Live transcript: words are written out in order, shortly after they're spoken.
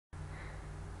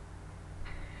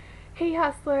Hey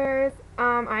hustlers,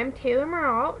 I'm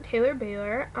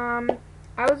Taylerbayler.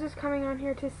 I was just coming on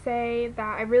here to say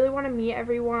that I really want to meet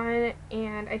everyone,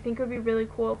 and I think it would be really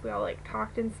cool if we all like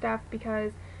talked and stuff,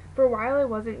 because for a while I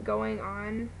wasn't going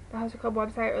on the Hustle Club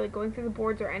website or like going through the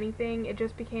boards or anything. It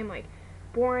just became like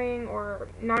boring, or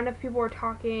not enough people were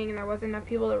talking and there wasn't enough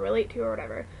people to relate to or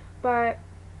whatever. But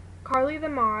Carly the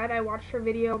Mod, I watched her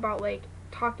video about like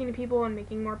talking to people and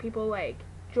making more people like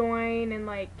join and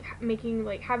like making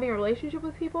like having a relationship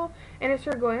with people, and it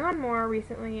started going on more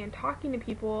recently and talking to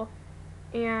people,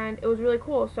 and it was really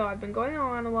cool. So I've been going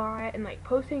on a lot and like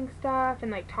posting stuff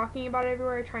and like talking about it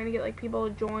everywhere, trying to get like people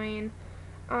to join.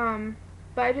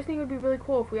 But I just think it would be really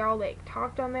cool if we all like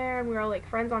talked on there and we were all like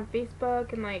friends on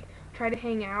Facebook and like try to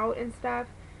hang out and stuff.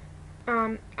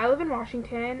 I live in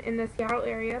Washington, in the Seattle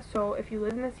area, so if you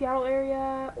live in the Seattle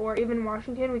area, or even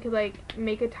Washington, we could, like,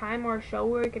 make a time or a show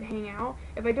where we could hang out.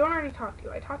 If I don't already talk to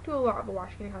you, I talk to a lot of the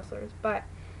Washington hustlers, but,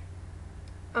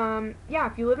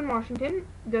 yeah, if you live in Washington,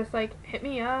 just, like, hit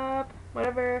me up,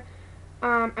 whatever.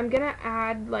 I'm gonna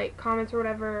add, like, comments or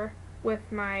whatever with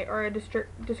or a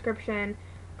description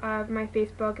of my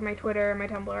Facebook and my Twitter and my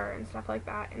Tumblr and stuff like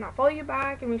that, and I'll follow you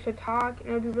back, and we should talk, and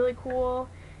it would be really cool,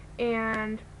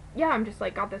 and yeah, I'm just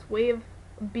like got this wave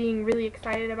of being really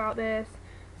excited about this,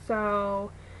 so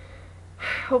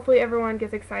hopefully everyone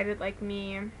gets excited like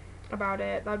me about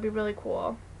it. That would be really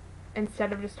cool,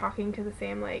 instead of just talking to the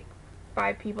same like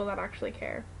 5 people that actually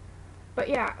care. But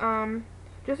yeah,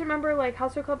 just remember, like,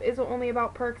 Hustler Club isn't only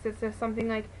about perks, it's just something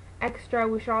like extra.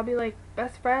 We should all be like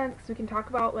best friends, because we can talk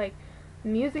about like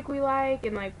music we like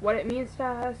and like what it means to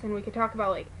us, and we can talk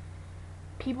about like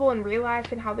people in real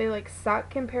life and how they like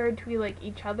suck compared to like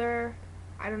each other.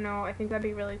 I don't know, I think that'd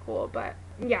be really cool. But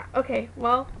yeah, okay,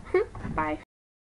 well, bye.